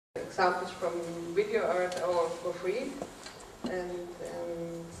examples from video art or for free, and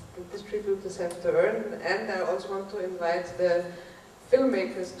the distributors have to earn. And I also want to invite the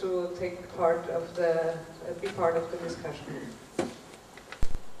filmmakers to take part of the, be part of the discussion.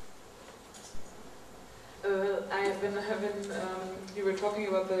 You were talking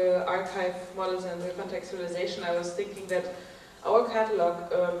about the archive models and the contextualization. I was thinking that our catalog,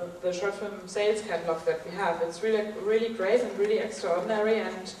 the short film sales catalog that we have, it's really great and really extraordinary,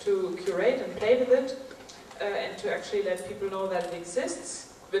 and to curate and play with it, and to actually let people know that it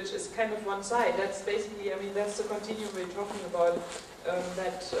exists, which is kind of one side. That's basically, I mean, that's the continuum we're talking about,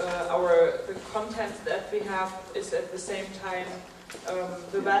 that the content that we have is at the same time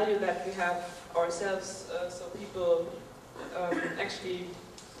the value that we have ourselves, so people actually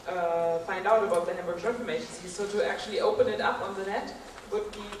find out about the Hamburg Short Film Agency. So to actually open it up on the net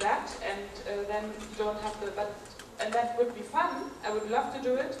would be that, and then you don't have the, and that would be fun. I would love to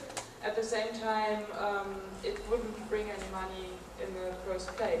do it. At the same time, it wouldn't bring any money in the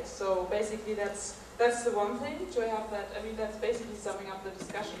first place. So basically that's the one thing, to have that. I mean, that's basically summing up the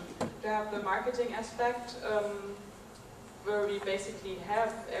discussion. To have the marketing aspect, where we basically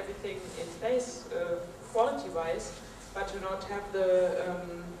have everything in place, quality-wise, but to not have the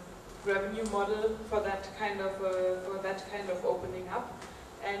revenue model for that kind of opening up.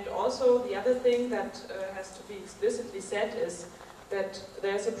 And also the other thing that has to be explicitly said is that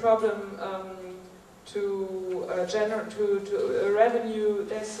there's a problem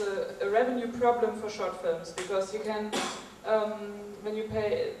there's a revenue problem for short films, because you can, when you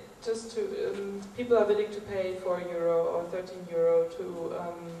pay, people are willing to pay €4 or €13 to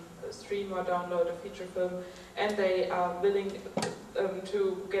stream or download a feature film, and they are willing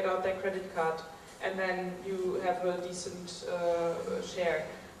to get out their credit card, and then you have a decent share.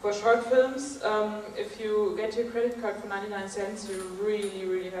 For short films, if you get your credit card for 99 cents, you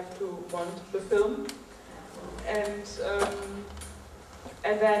really have to want the film,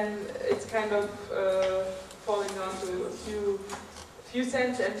 and then it's kind of falling down to a few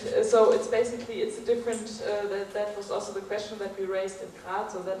cents, and so it's basically, it's a different, that was also the question that we raised in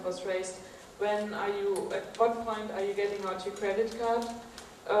Graz, so that was raised, at what point are you getting out your credit card,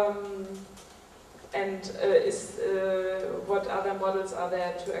 what other models are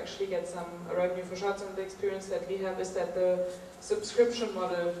there to actually get some revenue for shorts, and the experience that we have is that the subscription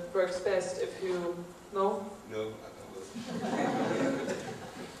model works best if you know? No, I don't know.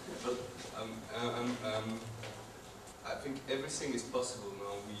 But I think everything is possible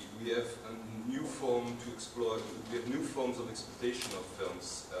now. We have a new form to explore. We have new forms of exploitation of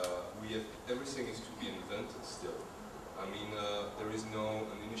films. Everything is to be invented still. I mean, there is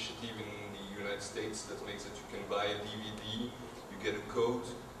an initiative in the United States that makes it you can buy a DVD, you get a code,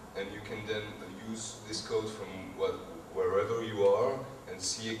 and you can then use this code from wherever you are and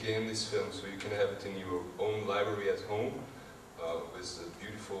see again this film. So you can have it in your own library at home, with a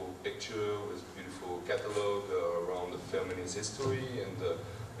beautiful picture, with a beautiful catalog around the film and its history and the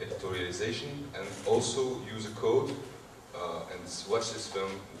editorialization, and also use a code and watch this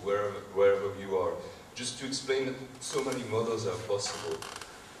film wherever you are. Just to explain that so many models are possible.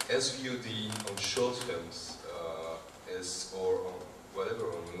 SVOD on short films or on whatever,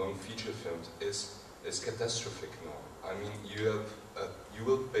 on long feature films is catastrophic now. I mean, you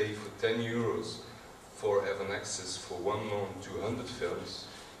will pay for €10 for having access for 1 month to 100 films.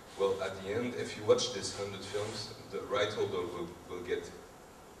 Well, at the end, if you watch these 100 films, the right holder will get,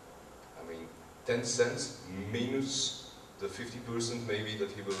 I mean, 10 cents minus the 50% maybe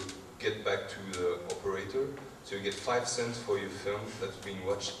that he will get back to the operator. So you get 5 cents for your film that's being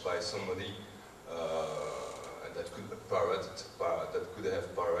watched by somebody and that could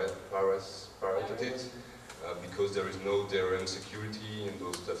have pirated it because there is no DRM security and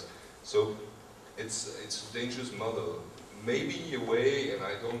those stuff. So it's a dangerous model. Maybe a way, and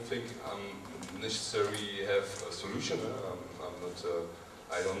I don't think I'm necessarily have a solution. I'm not.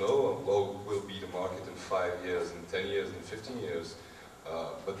 I don't know what will be the market in 5 years, in 10 years, in 15 years.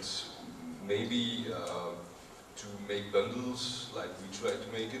 But maybe to make bundles like we try to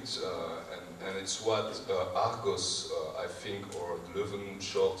make it, and it's what Argos, I think, or Leuven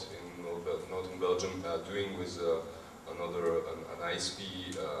Short in northern Belgium are doing with an ISP.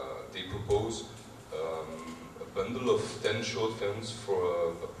 They propose a bundle of 10 short films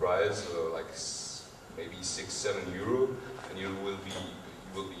for a price like maybe €6–7, and you will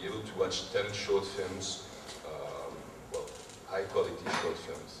be able to watch 10 short films, well, high quality short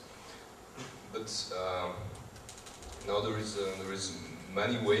films. But now there is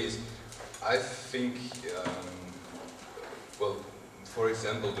many ways. I think, well, for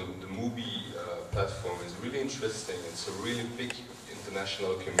example, the movie platform is really interesting. It's a really big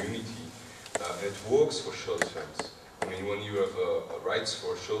international community, and it works for short films. I mean, when you have rights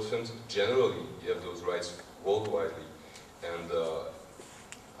for short films, generally you have those rights worldwide, and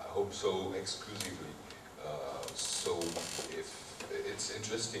I hope so exclusively. So if it's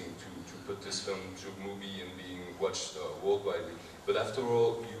interesting to put this film through movie and being watched worldwide, but after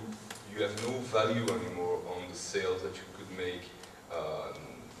all, you have no value anymore on the sales that you could make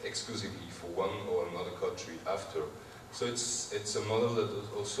exclusively for one or another country after. So it's a model that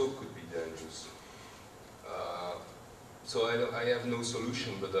also could be dangerous. So I have no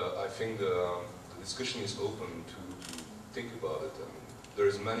solution, but I think the discussion is open to think about it. And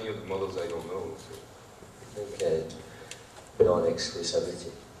there's many other models I don't know. So. I think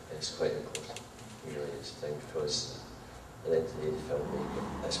non-exclusivity is quite important, really, is the thing, because at the end of the day, the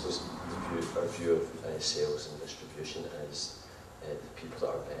filmmaker, I suppose our view of sales and distribution is the people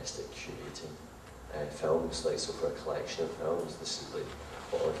that are best at curating films. Like, so for a collection of films, this is like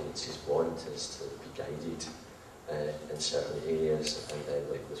what audiences want, is to be guided in certain areas, and then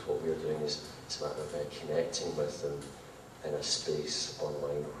like with what we're doing is it's a matter of connecting with them in a space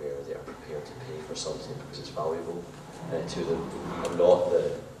online where they are prepared to pay for something because it's valuable to them, and not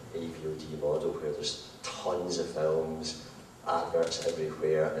the AVOD model where there's tons of films, adverts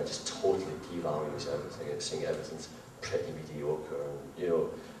everywhere, and just totally devalues everything. It's saying everything's pretty mediocre, and you know,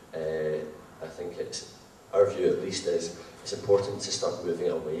 I think it's, our view at least is it's important to start moving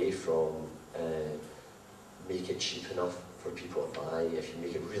away from make it cheap enough for people to buy. If you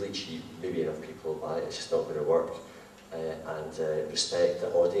make it really cheap, maybe enough people will buy it, it's just not going to work. And respect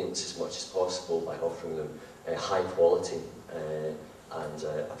the audience as much as possible by offering them high quality and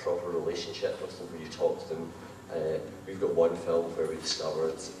a proper relationship with them, where you talk to them. We've got one film where we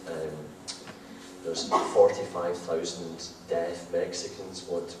discovered there's 45,000 deaf Mexicans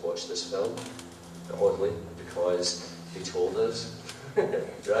want to watch this film, oddly, because they told us,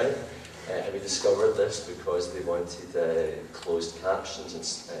 right? And we discovered this because they wanted closed captions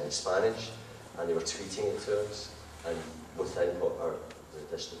in Spanish, and they were tweeting it to us. And within the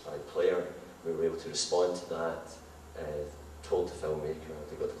Distrified player, we were able to respond to that, told the filmmaker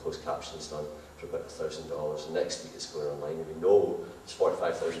they got the closed captions done for about $1,000, and next week it's going online, and we know there's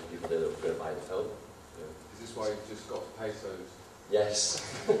 45,000 people there that are going to buy the film. Yeah. Is this why you've just got pesos? Yes.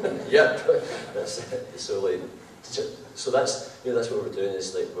 Yep. That's it. So like, so that's, you know, that's what we're doing,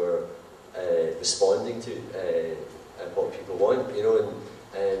 is like we're responding to what people want, you know,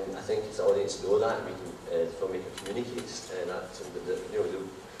 and I think as the audience know that, we can, the filmmaker communicates that, but you know,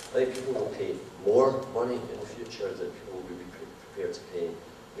 I think people will pay more money in the future, that people will be prepared to pay,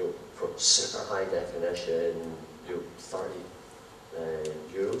 you know, for super high definition, you know, 30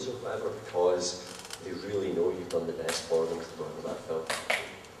 euros or whatever, because they really know you've done the best for them to deliver that film.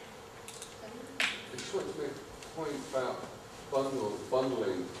 I just want to make a point about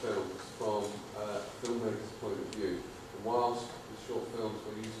bundling films from a filmmaker's point of view. And whilst the short films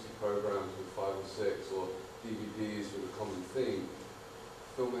were used to programs with 5 or 6 or DVDs with a common theme,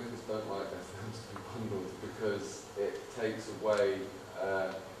 filmmakers don't like their films to be bundled because it takes away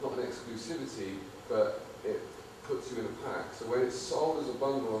not an exclusivity, but it puts you in a pack. So when it's sold as a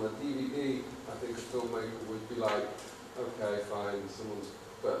bundle on a DVD, I think a filmmaker would be like, okay, fine,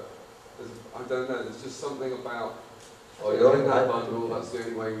 but I don't know, there's just something about in that bundle, that's the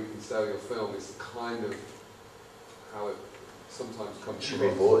only way you can sell your film. It's kind of how it sometimes comes Should we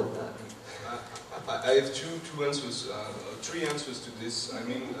vote on that? I have three answers to this. I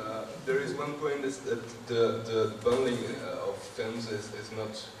mean, there is one point is that the bundling of films is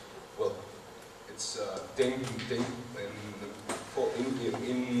not, well, it's for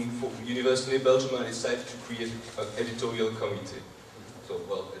University of Belgium, I decided to create an editorial committee. So,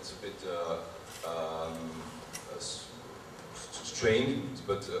 well, it's a bit strained,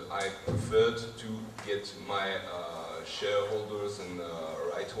 but I preferred to get my shareholders and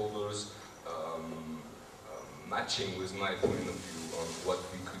right holders matching with my point of view on what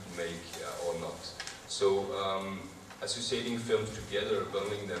we could make or not. So associating films together,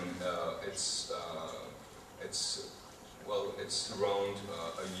 bundling them, it's around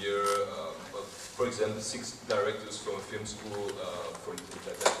a year. For example, 6 directors from a film school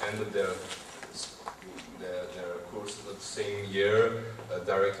that ended their course the same year,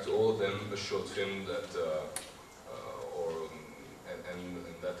 directed all of them a short film that and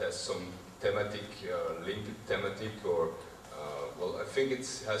that has some thematic, linked thematic, or well, I think it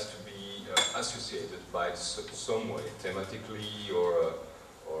has to be associated by some way, thematically, or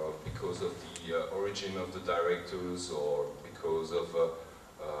because of the origin of the directors, or because of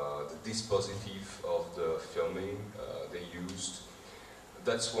the dispositive of the filming they used.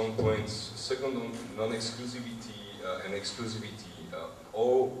 That's one point. Second, on non-exclusivity and exclusivity.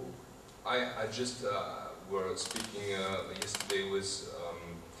 I just were speaking yesterday with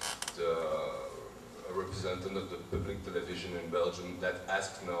a representative of the public television in Belgium that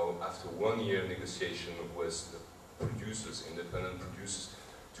asked now, after 1 year negotiation with the producers, independent producers,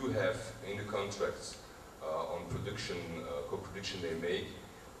 to have in the contracts on production, co-production they make,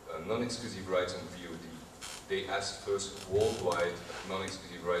 non-exclusive rights on VOD. They asked first worldwide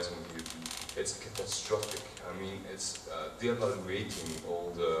non-exclusive rights on VOD. It's catastrophic. I mean, it's devaluating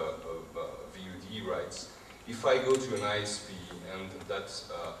all the VOD rights. If I go to an ISP and that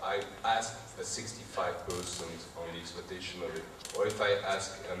I ask a 65% on the exploitation of it, or if I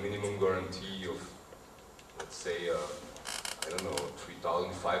ask a minimum guarantee of, let's say, I don't know,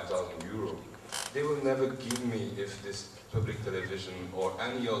 3,000, 5,000 euro, they will never give me if this public television or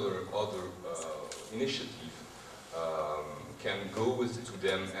any other initiative can go to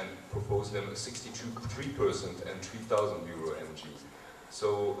them and propose them a 63% and 3,000 euro MG.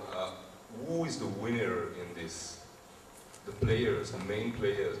 So who is the winner in this? The players, the main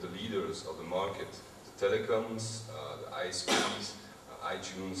players, the leaders of the market, the telecoms, the ISPs,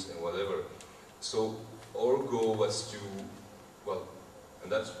 iTunes and whatever. So our goal was to, well,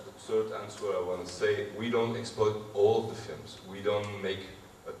 and that's the third answer I want to say, we don't exploit all of the films. We don't make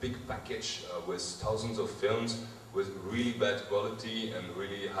a big package with thousands of films with really bad quality and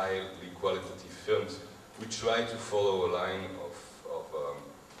really highly qualitative films. We try to follow a line of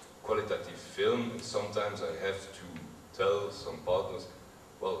qualitative film, and sometimes I have to tell some partners,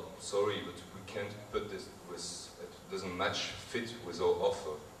 well, sorry, but we can't put this with, it doesn't fit with our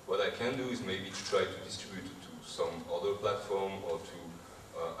offer. What I can do is maybe to try to distribute it to some other platform or to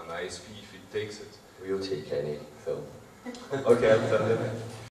an ISP if it takes it. We'll take any film. Okay, I'm done.